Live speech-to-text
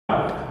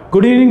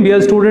Good evening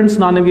dear students.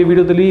 ನಾನು ನಿಮಗೆ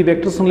ವಿಡಿಯೋದಲ್ಲಿ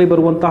ವೆಕ್ಟರ್ಸ್ನಲ್ಲಿ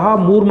ಬರುವಂತಹ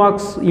 3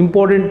 ಮಾರ್ಕ್ಸ್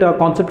ಇಂಪಾರ್ಟೆಂಟ್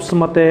ಕಾನ್ಸೆಪ್ಟ್ಸ್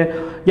ಮತ್ತು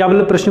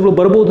ಯಾವೆಲ್ಲ ಪ್ರಶ್ನೆಗಳು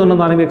ಬರ್ಬೋದು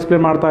ಅನ್ನೋದು ನಾನು ನಿಮಗೆ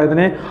ಎಕ್ಸ್ಪ್ಲೇನ್ ಮಾಡ್ತಾ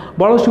ಇದ್ದೇನೆ.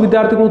 ಭಾಳಷ್ಟು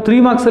ವಿದ್ಯಾರ್ಥಿಗಳು 3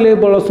 ಮಾರ್ಕ್ಸಲ್ಲಿ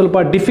ಭಾಳ ಸ್ವಲ್ಪ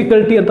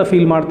ಡಿಫಿಕಲ್ಟಿ ಅಂತ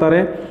ಫೀಲ್ ಮಾಡ್ತಾರೆ.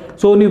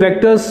 ಸೊ ನೀವು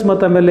ವೆಕ್ಟರ್ಸ್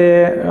ಮತ್ತು ಆಮೇಲೆ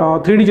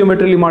 3D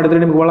ಜಿಯೋಮೆಟ್ರಿಲಿ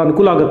ಮಾಡಿದರೆ ನಿಮ್ಗೆ ಭಾಳ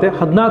ಅನುಕೂಲ ಆಗುತ್ತೆ.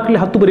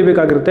 14ರಲ್ಲಿ 10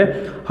 ಬರೀಬೇಕಾಗಿರುತ್ತೆ.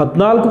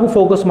 14ಗೂ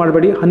ಫೋಕಸ್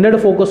ಮಾಡಬೇಡಿ,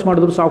 12 ಫೋಕಸ್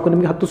ಮಾಡಿದ್ರು ಸಾಕು.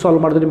 ನಿಮಗೆ 10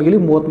 ಸಾಲ್ವ್ ಮಾಡಿದ್ರೆ ನಿಮಗೆ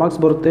ಇಲ್ಲಿ 30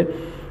 ಮಾರ್ಕ್ಸ್ ಬರುತ್ತೆ.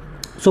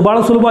 ಸೊ ಭಾಳ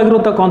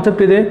ಸುಲಭವಾಗಿರುವಂಥ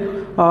ಕಾನ್ಸೆಪ್ಟ್ ಇದೆ.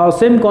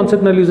 Same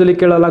ಕಾನ್ಸೆಪ್ಟ್ನಲ್ಲಿ usually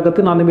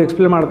ಕೇಳಲಾಗುತ್ತೆ. ನಾನು ನಿಮಗೆ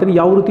ಎಕ್ಸ್ಪ್ಲೇನ್ ಮಾಡ್ತೀನಿ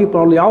ಯಾವ ರೀತಿ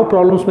ಯಾವ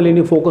ಪ್ರಾಬ್ಲಮ್ಸ್ ಮೇಲೆ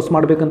ನೀವು ಫೋಕಸ್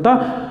ಮಾಡಬೇಕಂತ.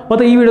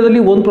 ಮತ್ತು ಈ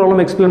ವಿಡಿಯೋದಲ್ಲಿ ಒಂದು ಪ್ರಾಬ್ಲಮ್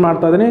ಎಕ್ಸ್ಪ್ಲೇನ್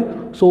ಮಾಡ್ತಾ ಇದ್ದೇನೆ.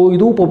 ಸೊ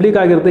ಇದು ಪಬ್ಲಿಕ್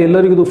ಆಗಿರುತ್ತೆ,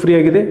 ಎಲ್ಲರಿಗೂ ಇದು ಫ್ರೀ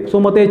ಆಗಿದೆ. ಸೊ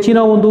ಮತ್ತು ಹೆಚ್ಚಿನ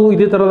ಒಂದು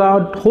ಇದೇ ಥರದ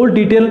ಹೋಲ್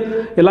ಡೀಟೇಲ್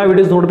ಎಲ್ಲ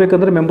ವೀಡಿಯೋಸ್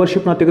ನೋಡಬೇಕಂದ್ರೆ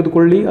ಮೆಂಬರ್ಶಿಪ್ನ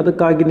ತೆಗೆದುಕೊಳ್ಳಿ.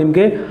 ಅದಕ್ಕಾಗಿ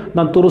ನಿಮಗೆ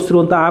ನಾನು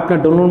ತೋರಿಸ್ತಿರುವಂಥ ಆ್ಯಪ್ನ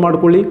ಡೌನ್ಲೋಡ್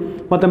ಮಾಡ್ಕೊಳ್ಳಿ.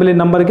 ಮತ್ತು ಆಮೇಲೆ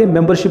ನಂಬರ್ಗೆ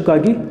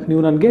ಮೆಂಬರ್ಶಿಪ್ಗಾಗಿ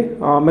ನೀವು ನನಗೆ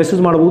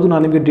ಮೆಸೇಜ್ ಮಾಡ್ಬೋದು,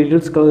 ನಾನು ನಿಮಗೆ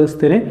ಡೀಟೇಲ್ಸ್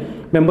ಕಳಿಸ್ತೇನೆ.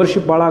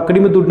 ಮೆಂಬರ್ಶಿಪ್ ಭಾಳ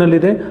ಕಡಿಮೆ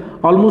ದುಡ್ಡಿನಲ್ಲಿದೆ.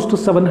 ಆಲ್ಮೋಸ್ಟ್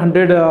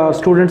 700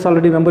 ಸ್ಟೂಡೆಂಟ್ಸ್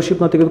ಆಲ್ರೆಡಿ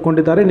ಮೆಂಬರ್ಶಿಪ್ನ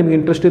ತೆಗೆದುಕೊಂಡಿದ್ದಾರೆ. ನಿಮಗೆ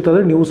ಇಂಟ್ರೆಸ್ಟ್ ಇರ್ತದೆ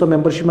ನೀವು ಸಹ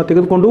ಮೆಂಬರ್ಶಿಪ್ನ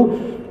ತೆಗೆದುಕೊಂಡು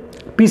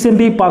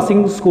PCMB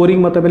ಪಾಸಿಂಗ್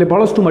ಸ್ಕೋರಿಂಗ್ ಮತ್ತು ಆಮೇಲೆ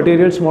ಭಾಳಷ್ಟು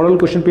materials, model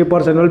question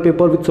papers, annual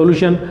paper with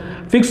solution,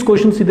 fix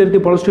questions, ಇದೇ ರೀತಿ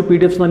ಭಾಳಷ್ಟು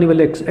PDFಸ್ನ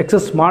ನೀವೆಲ್ಲ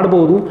ಎಕ್ಸೆಸ್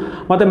ಮಾಡ್ಬೋದು.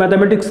 ಮತ್ತು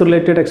ಮ್ಯಾಥಮೆಟಿಕ್ಸ್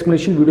ರಿಲೇಟೆಡ್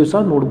ಎಕ್ಸ್ಪ್ಲನೇಷನ್ ವೀಡಿಯೋಸ್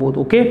ಸಹ ನೋಡ್ಬೋದು.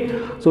 ಓಕೆ,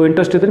 ಸೊ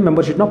ಇಂಟ್ರೆಸ್ಟ್ ಇದ್ದರೆ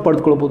ಮೆಂಬರ್ಶಿಪ್ನ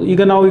ಪಡೆದುಕೊಳ್ಬೋದು.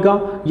 ಈಗ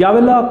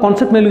ಯಾವೆಲ್ಲ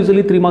ಕಾನ್ಸೆಪ್ಟ್ ಮೇಲೆ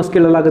ಯೂಸಲಿ 3 ಮಾರ್ಕ್ಸ್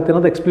ಕೇಳಲಾಗುತ್ತೆ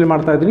ಅನ್ನೋದು ಎಕ್ಸ್ಪ್ಲೇನ್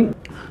ಮಾಡ್ತಾ ಇದ್ದೀನಿ.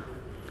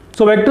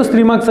 ಸೊ ವೆಕ್ಟರ್ಸ್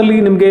 3 ಮಾರ್ಕ್ಸಲ್ಲಿ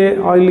ನಿಮಗೆ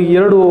ಇಲ್ಲಿ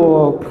 2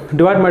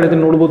 ಡಿವೈಡ್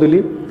ಮಾಡಿದ್ದೀನಿ, ನೋಡ್ಬೋದು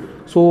ಇಲ್ಲಿ.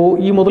 ಸೊ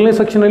ಈ ಮೊದಲನೇ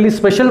ಸೆಕ್ಷನಲ್ಲಿ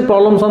special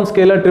problems on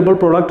scalar triple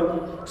product,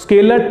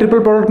 scalar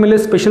triple product ಮೇಲೆ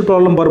ಸ್ಪೆಷಲ್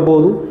ಪ್ರಾಬ್ಲಮ್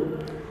ಬರ್ಬೋದು.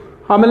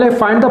 ಆಮೇಲೆ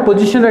find the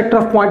position vector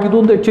of point, ಇದು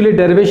ಒಂದು ಆ್ಯಕ್ಚುಲಿ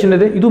ಡೆರಿವೇಷನ್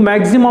ಇದೆ. ಇದು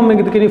ಮ್ಯಾಕ್ಸಿಮಮ್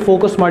ಇದಕ್ಕೆ ನೀವು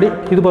ಫೋಕಸ್ ಮಾಡಿ,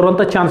 ಇದು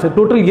ಬರುವಂಥ ಚಾನ್ಸ್ ಇದೆ.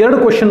 ಟೋಟಲ್ 2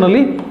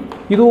 ಕ್ವಶನ್ನಲ್ಲಿ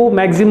ಇದು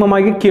ಮ್ಯಾಕ್ಸಿಮಮ್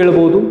ಆಗಿ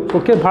ಕೇಳ್ಬೋದು.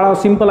 ಓಕೆ, ಭಾಳ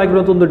ಸಿಂಪಲ್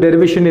ಆಗಿರುವಂಥ ಒಂದು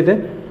ಡೆರಿವೇಷನ್ ಇದೆ.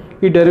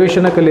 ಈ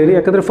ಡೆರಿವೇಷನ್ನ ಕಲಿಯಿರಿ,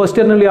 ಯಾಕಂದರೆ ಫಸ್ಟ್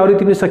ಇಯರ್ನಲ್ಲಿ ಯಾವ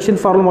ರೀತಿ ನೀವು ಸೆಕ್ಷನ್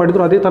ಫಾರ್ಮ್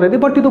ಮಾಡಿದ್ರು ಅದೇ ಥರ ಇದೆ,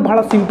 ಬಟ್ ಇದು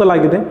ಭಾಳ ಸಿಂಪಲ್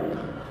ಆಗಿದೆ.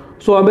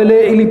 ಸೊ ಆಮೇಲೆ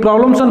ಇಲ್ಲಿ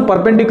ಪ್ರಾಬ್ಲಮ್ಸ್ ಆನ್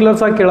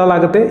ಪರ್ಪೆಂಡಿಕ್ಯುಲರ್ಸ್ ಆಗಿ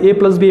ಕೇಳಲಾಗುತ್ತೆ. A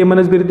 + B A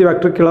 - B ರೀತಿ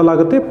ವ್ಯಾಕ್ಟರ್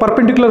ಕೇಳಲಾಗುತ್ತೆ.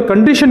 ಪರ್ಪೆಂಡಿಕ್ಯುಲರ್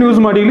ಕಂಡೀಷನ್ ಯೂಸ್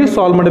ಮಾಡಿ ಇಲ್ಲಿ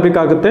ಸಾಲ್ವ್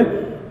ಮಾಡಬೇಕಾಗುತ್ತೆ.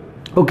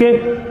 ಓಕೆ,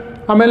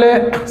 ಆಮೇಲೆ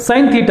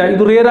ಸೈನ್ ಥೀಟಾ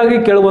ಇದು ರೇರ್ ಆಗಿ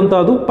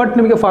ಕೇಳುವಂಥದ್ದು, ಬಟ್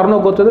ನಿಮಗೆ ಫಾರ್ಮುಲಾ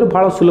ಗೊತ್ತಿದ್ರೆ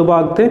ಭಾಳ ಸುಲಭ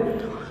ಆಗುತ್ತೆ.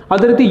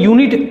 ಅದೇ ರೀತಿ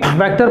unit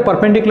vector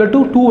perpendicular to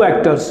 2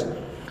 vectors,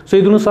 so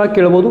ಇದನ್ನು ಸಹ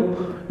ಕೇಳ್ಬೋದು.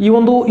 ಈ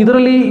ಒಂದು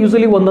ಇದರಲ್ಲಿ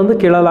ಯೂಸಲಿ ಒಂದೊಂದು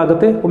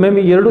ಕೇಳಲಾಗುತ್ತೆ,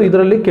 ಒಮ್ಮೊಮ್ಮೆ 2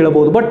 ಇದರಲ್ಲಿ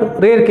ಕೇಳಬಹುದು, but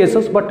rare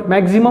cases. But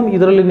maximum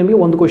ಇದರಲ್ಲಿ ನಿಮಗೆ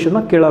ಒಂದು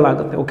ಕ್ವಶನ್ನ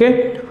ಕೇಳಲಾಗುತ್ತೆ. ಓಕೆ,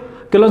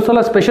 ಕೆಲವೊಂದು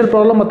ಸಲ ಸ್ಪೆಷಲ್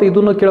ಪ್ರಾಬ್ಲಮ್ ಮತ್ತು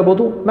ಇದನ್ನು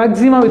ಕೇಳ್ಬೋದು.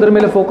 ಮ್ಯಾಕ್ಸಿಮಮ್ ಇದರ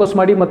ಮೇಲೆ ಫೋಕಸ್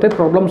ಮಾಡಿ. ಮತ್ತು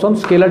problems on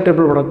scalar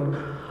triple product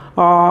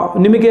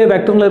ನಿಮಗೆ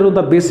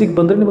ವ್ಯಾಕ್ಟರ್ನಲ್ಲಿರುವಂಥ ಬೇಸಿಕ್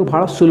ಬಂದರೆ ನಿಮಗೆ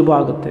ಭಾಳ ಸುಲಭ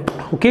ಆಗುತ್ತೆ.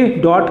 Okay,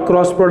 dot,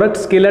 cross product,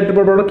 scalar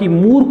triple product, ಈ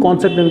 3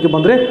 ಕಾನ್ಸೆಪ್ಟ್ ನಿಮಗೆ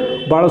ಬಂದರೆ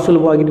ಭಾಳ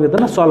ಸುಲಭವಾಗಿ ನೀವು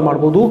ಇದನ್ನು ಸಾಲ್ವ್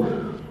ಮಾಡ್ಬೋದು.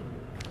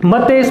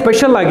 ಮತ್ತು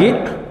ಸ್ಪೆಷಲ್ ಆಗಿ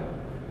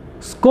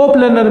ಸ್ಕೋಪ್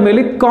ಲಿನಿಯರ್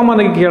ಮೇಲೆ ಕಾಮನ್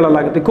ಆಗಿ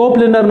ಕೇಳಲಾಗುತ್ತೆ. ಕೋಪ್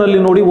ಲಿನಿಯರ್ನಲ್ಲಿ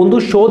ನೋಡಿ, ಒಂದು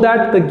show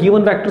that the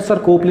given vectors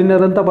R coop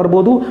linear ಅಂತ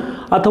ಬರ್ಬೋದು,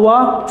 ಅಥವಾ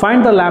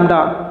find the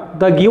lambda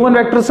the given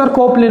vectors R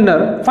coop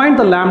linear, find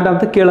the lambda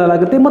ಅಂತ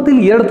ಕೇಳಲಾಗುತ್ತೆ. ಮತ್ತು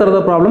ಇಲ್ಲಿ 2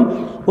 ಥರದ ಪ್ರಾಬ್ಲಮ್,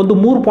 ಒಂದು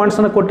 3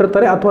 ಪಾಯಿಂಟ್ಸನ್ನು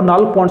ಕೊಟ್ಟಿರ್ತಾರೆ ಅಥವಾ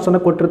 4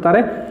 ಪಾಯಿಂಟ್ಸನ್ನು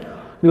ಕೊಟ್ಟಿರ್ತಾರೆ.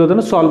 ನೀವು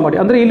ಅದನ್ನು ಸಾಲ್ವ್ ಮಾಡಿ.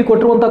 ಅಂದರೆ ಇಲ್ಲಿ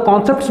ಕೊಟ್ಟಿರುವಂಥ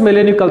ಕಾನ್ಸೆಪ್ಟ್ಸ್ ಮೇಲೆ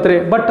ನೀವು ಕಲ್ತ್ರೆ,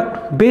 ಬಟ್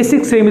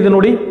ಬೇಸಿಕ್ ಸೇಮ್ ಇದೆ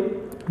ನೋಡಿ.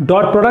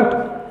 Dot product,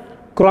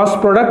 cross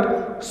product,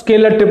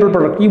 scalar triple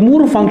product, ಈ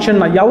 3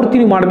 ಫಂಕ್ಷನ್ನ ಯಾವ ರೀತಿ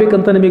ನೀವು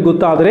ಮಾಡಬೇಕಂತ ನಿಮಗೆ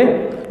ಗೊತ್ತಾದರೆ,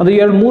 ಅದು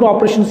 3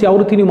 ಆಪರೇಷನ್ಸ್ ಯಾವ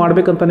ರೀತಿ ನೀವು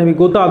ಮಾಡಬೇಕಂತ ನಿಮಗೆ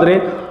ಗೊತ್ತಾದರೆ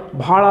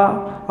ಭಾಳ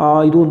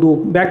ಇದು ಒಂದು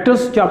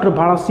ವ್ಯಾಕ್ಟರ್ಸ್ ಚಾಪ್ಟರ್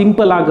ಭಾಳ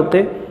ಸಿಂಪಲ್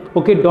ಆಗುತ್ತೆ.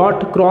 Okay,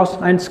 dot, cross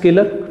and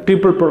scalar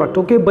triple product.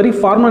 Okay, ಬರೀ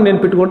ಫಾರ್ಮುಲಾ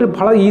ನೆನ್ಪಿಟ್ಕೊಂಡ್ರೆ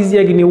ಭಾಳ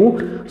ಈಸಿಯಾಗಿ ನೀವು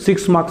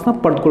 6 ಮಾರ್ಕ್ಸ್ನ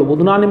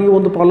ಪಡ್ಕೊಳ್ಬೋದು. ನಾನು ನಿಮಗೆ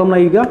ಒಂದು ಪ್ರಾಬ್ಲಮ್ನ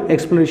ಈಗ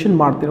ಎಕ್ಸ್ಪ್ಲನೇಷನ್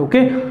ಮಾಡ್ತೀನಿ.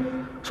 ಓಕೆ,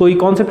 ಸೊ ಈ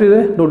ಕಾನ್ಸೆಪ್ಟ್ ಇದೆ,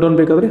 ನೋಟ್ ಡೌನ್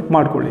ಬೇಕಾದರೆ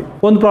ಮಾಡ್ಕೊಳ್ಳಿ.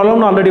 ಒಂದು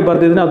ಪ್ರಾಬ್ಲಮ್ನ ಆಲ್ರೆಡಿ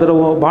ಬರ್ದಿದ್ದೀನಿ, ಅದರ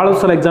ಭಾಳ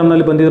ಸಲ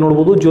ಎಕ್ಸಾಮ್ನಲ್ಲಿ ಬಂದಿದೆ,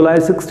 ನೋಡ್ಬೋದು. ಜುಲೈ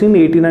 16,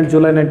 18 ಆ್ಯಂಡ್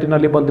ಜುಲೈ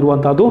 19ನಲ್ಲಿ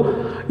ಬಂದಿರುವಂಥದ್ದು.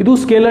 ಇದು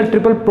ಸ್ಕೇಲರ್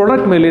ಟ್ರಿಪಲ್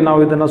ಪ್ರಾಡಕ್ಟ್ ಮೇಲೆ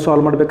ನಾವು ಇದನ್ನು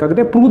ಸಾಲ್ವ್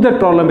ಮಾಡಬೇಕಾಗಿದೆ. ಪ್ರೂವ್ ದಟ್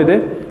ಪ್ರಾಬ್ಲಮ್ ಇದೆ.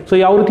 ಸೊ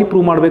ಯಾವ ರೀತಿ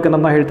ಪ್ರೂವ್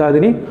ಮಾಡಬೇಕನ್ನೋದನ್ನ ಹೇಳ್ತಾ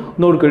ಇದ್ದೀನಿ,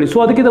 ನೋಡ್ಕೊಳ್ಳಿ. ಸೊ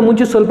ಅದಕ್ಕಿಂತ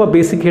ಮುಂಚೆ ಸ್ವಲ್ಪ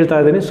ಬೇಸಿಕ್ ಹೇಳ್ತಾ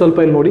ಇದ್ದೀನಿ, ಸ್ವಲ್ಪ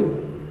ಇಲ್ಲಿ ನೋಡಿ.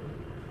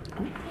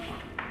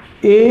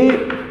 A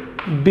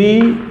B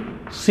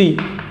C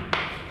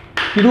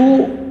ಇದು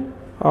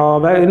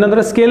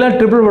ಏನಂದರೆ ಸ್ಕೇಲರ್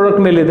ಟ್ರಿಪಲ್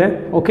ಪ್ರಾಡಕ್ಟ್ ಮೇಲಿದೆ.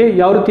 ಓಕೆ,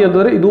 ಯಾವ ರೀತಿ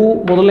ಅಂದರೆ ಇದು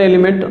ಮೊದಲನೇ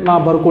ಎಲಿಮೆಂಟ್ ನಾ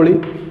ಬರ್ಕೊಳ್ಳಿ,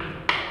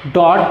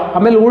 ಡಾಟ್,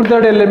 ಆಮೇಲೆ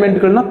ಉಳಿದೆರಡು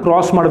ಎಲಿಮೆಂಟ್ಗಳನ್ನ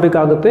ಕ್ರಾಸ್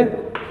ಮಾಡಬೇಕಾಗುತ್ತೆ,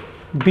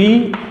 B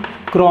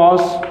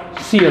ಕ್ರಾಸ್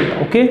C ಅಂತ.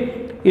 Okay,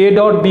 A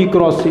dot B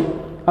cross C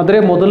ಅಂದರೆ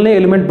ಮೊದಲನೇ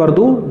ಎಲಿಮೆಂಟ್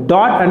ಬರೆದು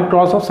dot and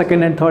cross of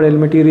second and third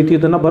element, ಈ ರೀತಿ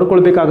ಇದನ್ನು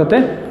ಬರ್ಕೊಳ್ಬೇಕಾಗುತ್ತೆ.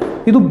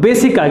 ಇದು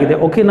ಬೇಸಿಕ್ ಆಗಿದೆ.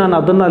 ಓಕೆ, ನಾನು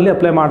ಅದನ್ನು ಅಲ್ಲಿ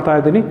ಅಪ್ಲೈ ಮಾಡ್ತಾ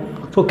ಇದ್ದೀನಿ.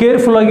 ಸೊ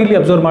ಕೇರ್ಫುಲ್ಲಾಗಿ ಇಲ್ಲಿ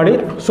ಅಬ್ಸರ್ವ್ ಮಾಡಿ.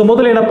 ಸೊ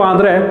ಮೊದಲು ಏನಪ್ಪ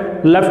ಅಂದರೆ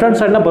ಲೆಫ್ಟ್ ಹ್ಯಾಂಡ್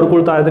ಸೈಡ್ನ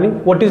ಬರ್ಕೊಳ್ತಾ ಇದ್ದೀನಿ.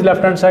 What is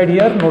left hand side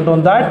here? Note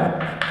on that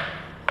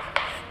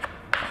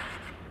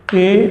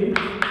A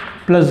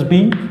 + B,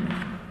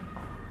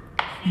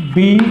 B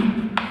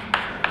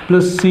 +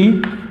 C,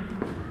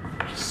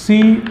 C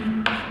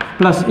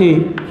 + A.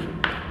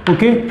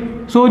 Okay,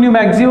 so ನೀವು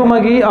ಮ್ಯಾಕ್ಸಿಮಮ್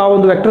ಆಗಿ ಆ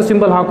ಒಂದು ವೆಕ್ಟರ್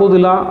ಸಿಂಬಲ್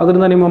ಹಾಕೋದಿಲ್ಲ,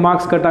 ಅದರಿಂದ ನಿಮ್ಮ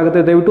ಮಾರ್ಕ್ಸ್ ಕಟ್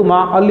ಆಗುತ್ತೆ. ದಯವಿಟ್ಟು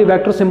ಅಲ್ಲಿ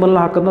ವೆಕ್ಟರ್ ಸಿಂಬಲ್ನ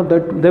ಹಾಕೋದನ್ನ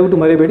ದಯವಿಟ್ಟು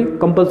ಮರಿಬೇಡಿ,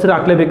 compulsory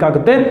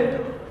ಹಾಕಲೇಬೇಕಾಗುತ್ತೆ.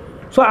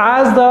 So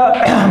as the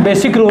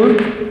basic rule,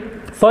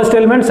 first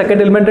element,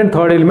 second element and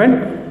third element.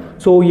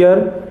 So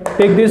here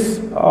take this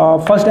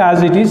first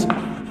as it is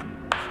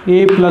A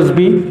 +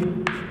 B,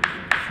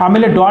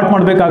 ಆಮೇಲೆ ಡಾಟ್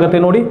ಮಾಡಬೇಕಾಗತ್ತೆ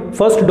ನೋಡಿ.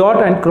 First dot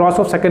and cross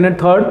of second and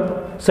third,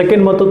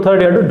 second ಮತ್ತು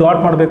third 2 dot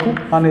ಮಾಡಬೇಕು.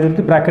 ನಾನು ಈ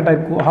ರೀತಿ bracket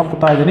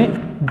ಹಾಕುತ್ತಾ ಇದ್ದೀನಿ.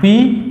 B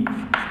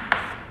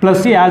 +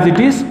 C as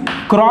it is,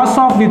 cross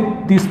of with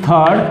this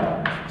third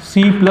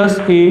C +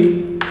 A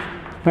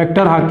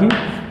vector hockey.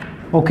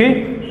 Okay,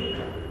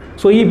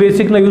 so ಈ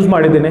ಬೇಸಿಕ್ನ ಯೂಸ್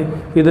ಮಾಡಿದ್ದೇನೆ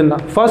ಇದನ್ನು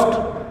first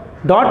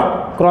dot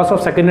cross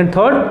of second and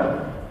third.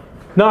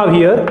 ನಾವು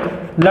here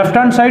left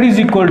hand side is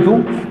equal to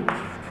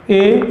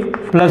A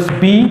plus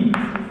B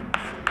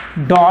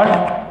dot,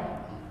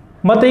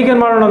 ಮತ್ತು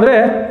ಈಗೇನು ಮಾಡೋಣ ಅಂದರೆ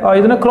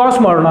ಇದನ್ನು cross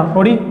ಮಾಡೋಣ.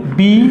 ನೋಡಿ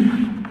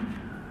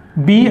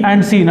ಬಿ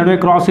ಆ್ಯಂಡ್ ಸಿ ನಡುವೆ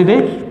ಕ್ರಾಸ್ ಇದೆ,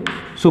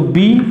 so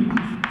B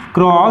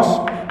cross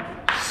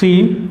C.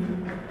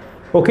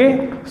 Okay,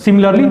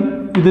 similarly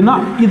ಇದನ್ನು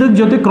ಇದರ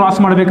ಜೊತೆ ಕ್ರಾಸ್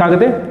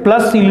ಮಾಡಬೇಕಾಗುತ್ತೆ.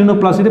 ಪ್ಲಸ್ ಇಲ್ಲಿನೂ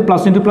ಪ್ಲಸ್ ಇದೆ,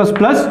 plus into plus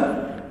plus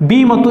B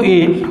ಮತ್ತು ಎ,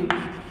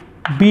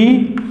 ಬಿ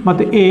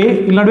ಮತ್ತು ಎ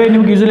ಇಲ್ಲಿ ನಡುವೆ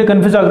ನಿಮ್ಗೆ ಯೂಶಲಿ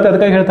ಕನ್ಫ್ಯೂಸ್ ಆಗುತ್ತೆ,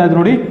 ಅದಕ್ಕಾಗಿ ಹೇಳ್ತಾ ಇದ್ದೀನಿ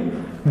ನೋಡಿ.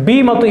 ಬಿ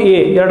ಮತ್ತು ಎ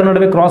ಎರಡು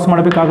ನಡುವೆ ಕ್ರಾಸ್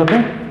ಮಾಡಬೇಕಾಗುತ್ತೆ,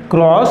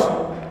 ಕ್ರಾಸ್.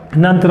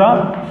 ನಂತರ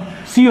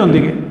ಸಿ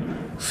ಯೊಂದಿಗೆ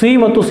ಸಿ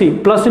ಮತ್ತು C,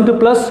 plus into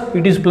plus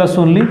it is plus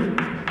only.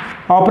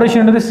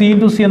 Operation ಅಂದರೆ ಸಿ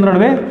ಇಂಟು ಸಿ ಅಂದರೆ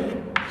ನಡುವೆ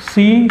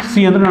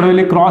ಸಿ ಅಂದರೆ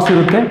ನಡುವೆ ಕ್ರಾಸ್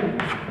ಇರುತ್ತೆ.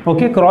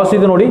 ಓಕೆ, ಕ್ರಾಸ್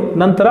ಇದೆ ನೋಡಿ.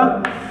 ನಂತರ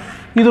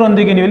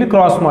ಇದರೊಂದಿಗೆ ನೀವು ಇಲ್ಲಿ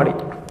ಕ್ರಾಸ್ ಮಾಡಿ,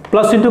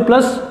 plus into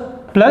plus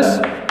plus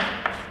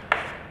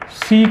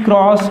C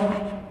cross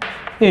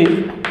A.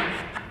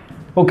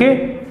 Okay,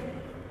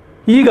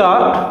 ಈಗ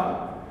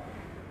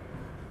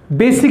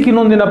ಬೇಸಿಕ್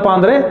ಇನ್ನೊಂದೇನಪ್ಪ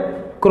ಅಂದರೆ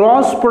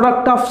cross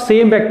product of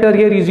same vector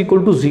here is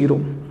equal to 0.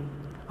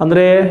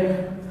 ಅಂದರೆ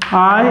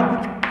I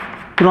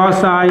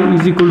cross I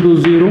is equal to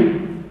 0.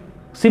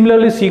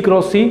 Similarly C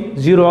cross C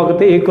 0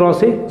 ಆಗುತ್ತೆ, ಎ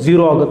ಕ್ರಾಸ್ ಎ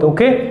 0 ಆಗುತ್ತೆ.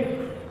 Okay,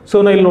 so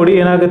ನಾ ಇಲ್ಲಿ ನೋಡಿ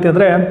ಏನಾಗುತ್ತೆ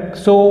ಅಂದರೆ,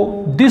 so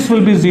this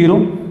will be 0.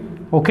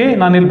 Okay,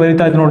 ನಾನು ಇಲ್ಲಿ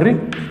ಬರಿತಾ ಇದ್ದೀನಿ ನೋಡ್ರಿ.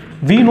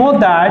 We know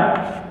that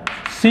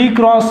C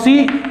cross C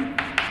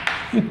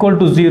equal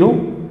to 0.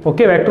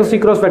 Okay, vector C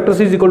cross vector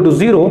C is equal to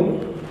 0.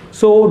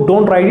 So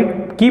don't write it,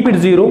 keep it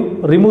 0,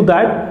 remove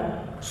that.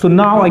 So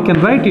now I can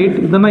write it.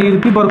 ಇದನ್ನು ಈ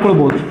ರೀತಿ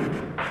ಬರ್ಕೊಳ್ಬೋದು,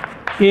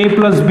 a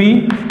plus b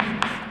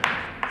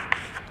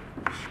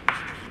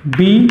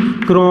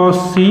cross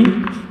c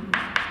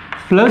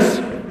plus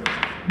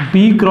b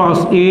cross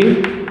a.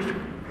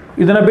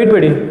 ಇದನ್ನು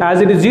ಬಿಟ್ಬೇಡಿ, as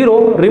it is 0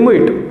 remove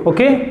it.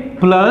 Okay,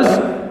 plus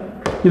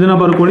ಇದನ್ನು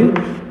ಬರ್ಕೊಳ್ಳಿ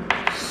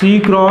C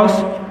cross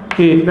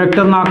A.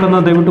 Vector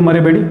 4 ದಯವಿಟ್ಟು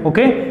ಮರಿಬೇಡಿ.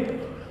 Okay,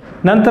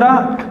 ನಂತರ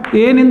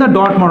ಏನಿಂದ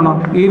dot ಮಾಡೋಣ,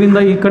 ಏನಿಂದ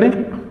ಈ ಕಡೆ,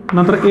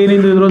 ನಂತರ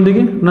ಏನಿಂದ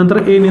ಇದರೊಂದಿಗೆ, ನಂತರ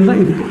ಏನಿಂದ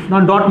ಇದಕ್ಕೆ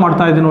ನಾನು ಡಾಟ್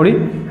ಮಾಡ್ತಾ ಇದ್ದೀನಿ ನೋಡಿ.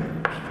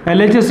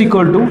 L H S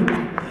equal to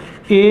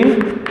A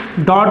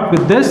dot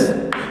with this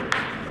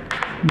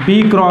B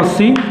cross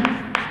C.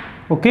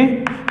 Okay,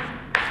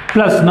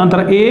 plus ನಂತರ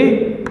A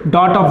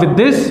dot of with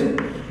this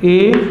A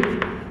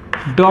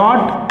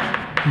dot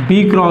B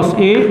cross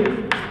A,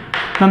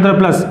 ನಂತರ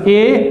ಪ್ಲಸ್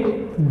ಎ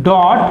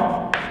ಡಾಟ್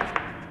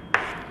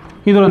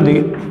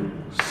ಇದರೊಂದಿಗೆ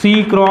ಸಿ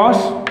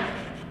ಕ್ರಾಸ್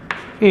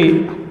ಎ.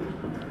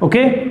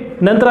 ಓಕೆ,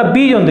 ನಂತರ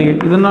B ಯೊಂದಿಗೆ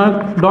ಇದನ್ನು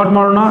dot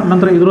ಮಾಡೋಣ,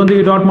 ನಂತರ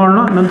ಇದರೊಂದಿಗೆ dot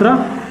ಮಾಡೋಣ, ನಂತರ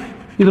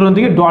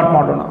ಇದರೊಂದಿಗೆ ಡಾಟ್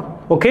ಮಾಡೋಣ.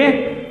 Okay,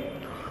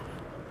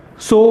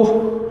 so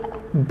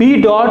B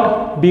dot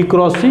B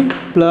cross C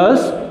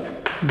plus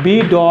B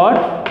dot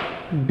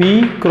B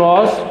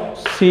cross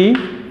C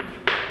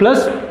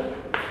plus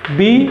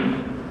B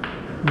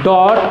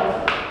dot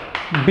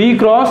B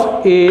cross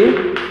A,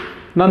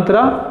 ನಂತರ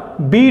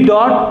B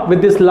dot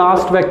with this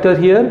last vector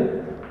here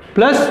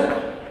plus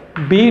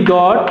B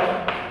dot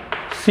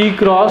C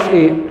cross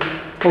A.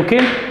 Okay,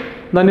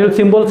 ನಾನು ಇಲ್ಲಿ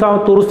symbols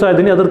ತೋರಿಸ್ತಾ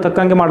ಇದ್ದೀನಿ, ಅದ್ರ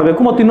ತಕ್ಕಂಗೆ ಮಾಡಬೇಕು.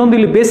 ಮತ್ತು ಇನ್ನೊಂದು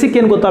ಇಲ್ಲಿ ಬೇಸಿಕ್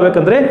ಏನು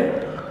ಗೊತ್ತಾಗಬೇಕಂದ್ರೆ,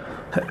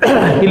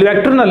 ಇಲ್ಲಿ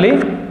ವೆಕ್ಟರ್ನಲ್ಲಿ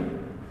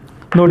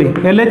ನೋಡಿ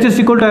L H S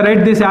equal to I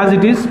write this as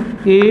it is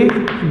A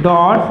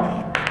dot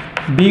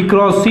B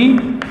cross C.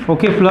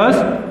 Okay, plus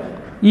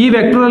ಈ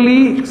ವೆಕ್ಟರಲ್ಲಿ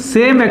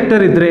ಸೇಮ್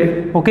ವೆಕ್ಟರ್ ಇದ್ದರೆ,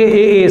 ಓಕೆ,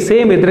 ಎ ಎ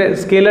ಸೇಮ್ ಇದ್ದರೆ,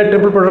 ಸ್ಕೇಲರ್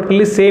ಟ್ರಿಪಲ್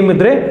ಪ್ರಾಡಕ್ಟಲ್ಲಿ ಸೇಮ್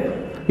ಇದ್ದರೆ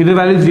ಇದ್ರ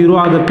ವ್ಯಾಲ್ಯೂ 0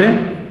 ಆಗುತ್ತೆ.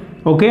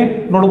 ಓಕೆ,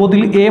 ನೋಡ್ಬೋದು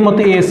ಇಲ್ಲಿ ಎ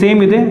ಮತ್ತು ಎ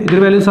ಸೇಮ್ ಇದೆ, ಇದ್ರ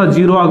ವ್ಯಾಲ್ಯೂ ಸಹ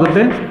 0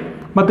 ಆಗುತ್ತೆ.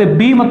 ಮತ್ತು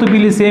ಬಿ ಮತ್ತು ಬಿ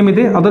ಇಲ್ಲಿ ಸೇಮ್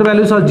ಇದೆ, ಅದರ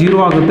ವ್ಯಾಲ್ಯೂ ಸಹ 0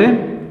 ಆಗುತ್ತೆ.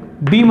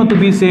 ಬಿ ಮತ್ತು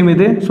ಬಿ ಸೇಮ್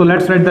ಇದೆ, so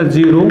let's right the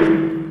 0.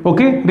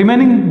 Okay,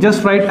 remaining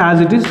just right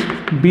as it is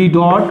B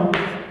dot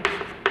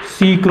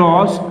C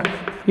cross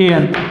A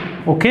ಅಂತ.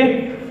 ಓಕೆ,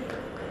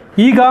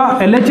 ಈಗ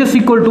L H S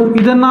equal to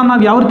ಇದನ್ನು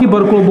ನಾವು ಯಾವ ರೀತಿ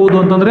ಬರ್ಕೊಳ್ಬೋದು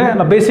ಅಂತಂದರೆ,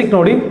 ನಾವು ಬೇಸಿಕ್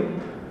ನೋಡಿ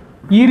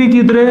ಈ ರೀತಿ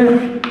ಇದ್ದರೆ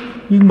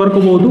ಹಿಂಗೆ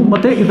ಬರ್ಕೋಬೋದು,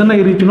 ಮತ್ತು ಇದನ್ನು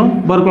ಈ ರೀತಿನೂ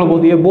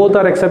ಬರ್ಕೊಳ್ಬೋದು. Both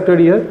are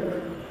accepted year.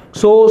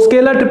 So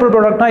scalar triple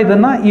ಪ್ರಾಡಕ್ಟ್ನ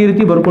ಇದನ್ನು ಈ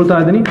ರೀತಿ ಬರ್ಕೊಳ್ತಾ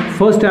ಇದ್ದೀನಿ.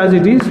 First as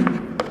it is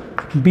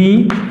B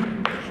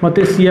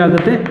ಮತ್ತು ಸಿ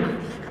ಆಗುತ್ತೆ.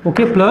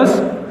 ಓಕೆ, ಪ್ಲಸ್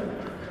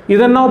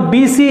ಇದನ್ನು ನಾವು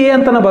ಬಿ ಸಿ ಎ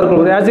ಅಂತ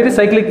ಬರ್ಕೊಳ್ಬೋದು. As it is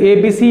cyclic, A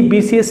B C B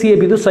C A C A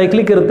B ಇದು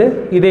ಸೈಕ್ಲಿಕ್ ಇರುತ್ತೆ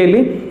ಇದೆ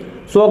ಇಲ್ಲಿ.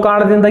 ಸೊ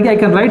ಕಾರಣದಿಂದಾಗಿ I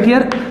can write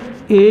here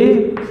A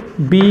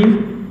B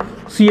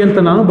C ಅಂತ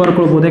ನಾನು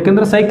ಬರ್ಕೊಳ್ಬೋದು.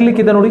 ಯಾಕೆಂದರೆ ಸೈಕ್ಲಿಕ್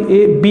ಇದೆ ನೋಡಿ, ಎ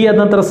ಬಿ ಆದ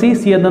ನಂತರ ಸಿ,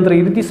 ಸಿ ಆದ ನಂತರ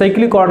ಈ ರೀತಿ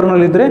ಸೈಕ್ಲಿಕ್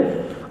ಆರ್ಡರ್ನಲ್ಲಿದ್ದರೆ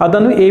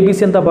ಅದನ್ನು ಎ ಬಿ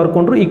ಸಿ ಅಂತ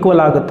ಬರ್ಕೊಂಡ್ರು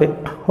ಈಕ್ವಲ್ ಆಗುತ್ತೆ.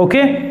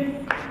 Okay,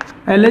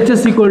 L H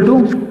S equal to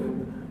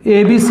A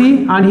B C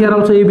and here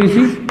also A B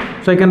C.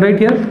 So I can write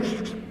here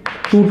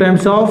 2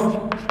 times of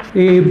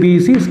A B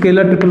C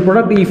scalar triple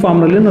product ಈ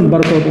ಫಾರ್ಮ್ನಲ್ಲಿ ನಾನು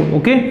ಬರ್ಕೊಳ್ಬೋದು.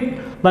 Okay,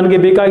 ನನಗೆ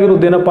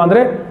ಬೇಕಾಗಿರೋದು ಏನಪ್ಪ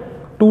ಅಂದರೆ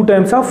 2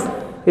 times of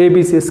A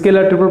B C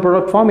scalar triple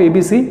product form A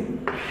B C.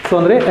 So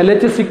ಅಂದರೆ L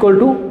H S equal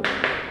to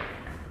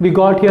we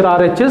got here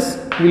are H S,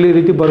 ಇಲ್ಲಿ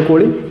ರೀತಿ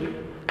ಬರ್ಕೊಳ್ಳಿ.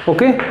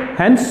 Okay,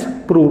 Hans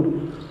proved.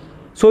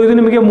 ಸೊ ಇದು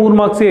ನಿಮಗೆ 3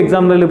 ಮಾರ್ಕ್ಸ್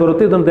ಎಕ್ಸಾಮ್ನಲ್ಲಿ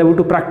ಬರುತ್ತೆ. ಇದನ್ನು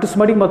ದಯವಿಟ್ಟು ಪ್ರಾಕ್ಟೀಸ್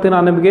ಮಾಡಿ. ಮತ್ತು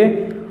ನಾನು ನಿಮಗೆ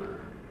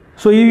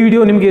ಸೊ ಈ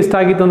ವಿಡಿಯೋ ನಿಮಗೆ ಇಷ್ಟ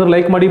ಆಗಿತ್ತು ಅಂದರೆ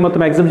ಲೈಕ್ ಮಾಡಿ ಮತ್ತು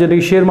ಮ್ಯಾಕ್ಸಿಮಮ್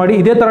ಜನರಿಗೆ ಶೇರ್ ಮಾಡಿ.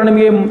 ಇದೇ ಥರ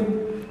ನಿಮಗೆ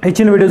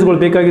ಹೆಚ್ಚಿನ ವೀಡಿಯೋಸ್ಗಳು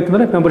ಬೇಕಾಗಿತ್ತು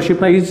ಅಂದರೆ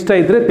ಮೆಂಬರ್ಶಿಪ್ನ ಇಷ್ಟ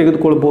ಇದ್ದರೆ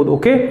ತೆಗೆದುಕೊಳ್ಬೋದು.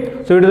 ಓಕೆ,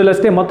 ಸೊ ವಿಡಿಯೋದಲ್ಲಿ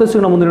ಅಷ್ಟೇ,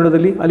 ಮತ್ತಷ್ಟು ನಮ್ಮ ಮುಂದಿನ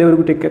ವಿಡಿಯೋದಲ್ಲಿ.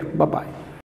 ಅಲ್ಲಿವರೆಗೂ ಟೇಕ್ ಕೇರ್, ಬಾಯ್.